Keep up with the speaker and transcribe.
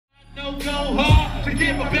Go hard to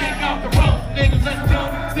get my back off the road, niggas. Let's go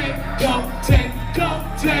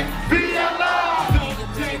take, be alive. Go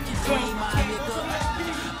take,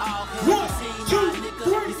 One, two,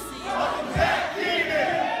 three. Welcome back,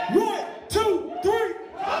 Eden. 1, 2, 3.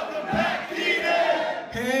 Welcome back, Eden.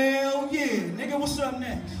 Hell yeah, nigga. What's up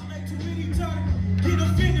next? Get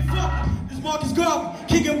offended, fuck. This Marcus Garvey,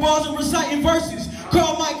 kicking balls and reciting verses.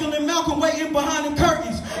 Carl Michael and Malcolm waiting behind the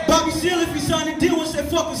curtains. Bobby Seale, if he signed a deal and said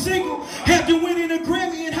fuck a single. Hampton winning a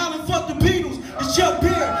Grammy and hollering fuck the Beatles. It's Chuck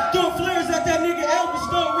Berry, throwing flares at that nigga Elvis,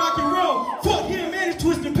 stole rock and roll. Fuck him and his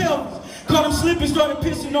twisted pelvis. Caught him slipping, started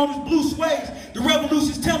pissing on his blue suede. The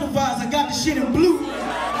revolution's televised, I got the shit in blue. It's me,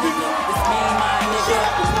 my nigga.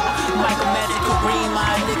 Michael Magic Kareem,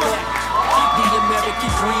 my nigga. The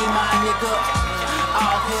American dream, my nigga.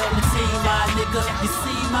 All hail the team, my nigga. You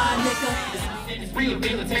see, my nigga. It's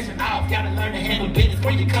rehabilitation off, gotta learn to handle business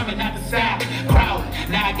when you're coming out the south. Crowd,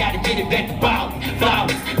 now I gotta get it back to ballin'.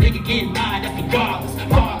 Flawless, nigga getting mine, that's regardless.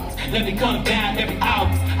 Ballers, let me come down every hour.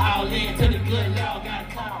 All in to the good Lord, gotta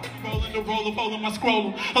call. Rolling the roller, folding my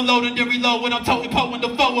scroller. Unloading the reload when I'm totally pulling the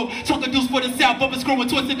foe up. Choke the deuce for the south, up and screwing,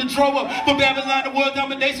 twisting the draw up. For Babylon, the world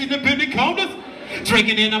domination, the bending counters.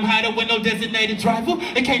 Drinking and I'm hiding with no designated driver.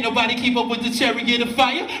 And can't nobody keep up with the chariot of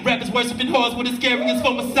fire. Rappers worshiping whores with the scariest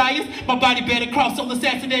for messiahs. My body better cross, soul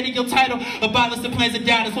assassinating your title. Abolish the plans and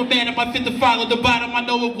doubters. What man am I fit to follow? The bottom, I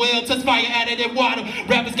know it well. Touch fire out of that water.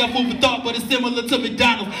 Rappers got food for thought, but it's similar to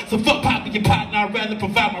McDonald's. So fuck popping your partner, I'd rather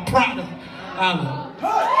provide my product.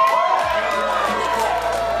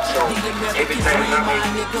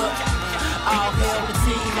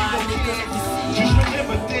 Just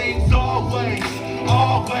remember things always,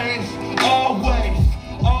 always, always,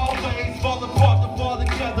 always fall apart to fall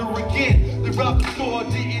together again. The rubber sword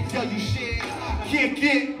didn't tell you shit. Kick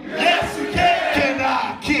it. Yes, you can. Can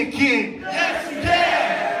I kick it? Yes, you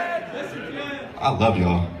can. Yes, you can. I love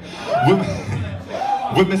y'all.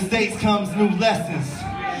 With mistakes comes new lessons.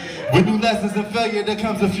 With new lessons and failure, there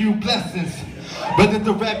comes a few blessings. But if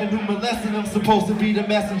the revenue molesting, I'm supposed to be the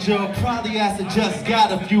messenger. I'll probably ask it, just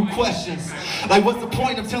got a few questions. Like, what's the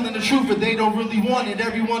point of telling the truth if they don't really want it?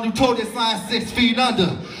 Everyone who told it signed 6 feet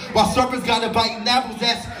under. While serpents got to biting apples,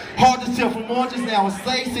 that's hard to tell from oranges now. And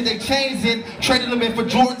slaves say they changed and traded them in for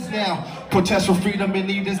Jordans now. Protest for freedom in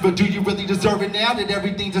evenings, but do you really deserve it now that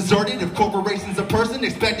everything's deserted? If corporations a person,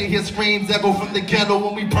 expect to hear screams echo from the ghetto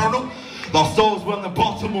when we burn them. Lost souls well in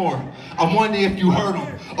Baltimore. I wonder if you heard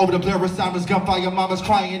them. Over the Blair Simons, gunfire, mama's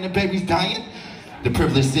crying and babies dying. The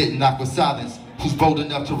privileged sit and knock with silence. Who's bold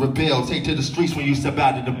enough to rebel? Take to the streets when you step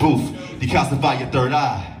out of the booth. Decalcify your third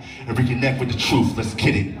eye and reconnect with the truth. Let's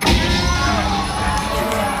get it. The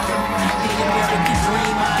American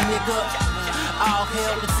dream, my nigga. All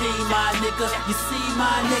hail the team, my nigga. You see,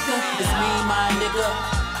 my nigga. It's me, my nigga.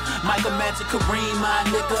 Michael Magic Kareem, my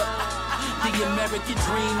nigga. The American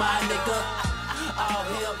dream, my nigga. All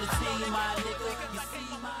hail the team, my nigga.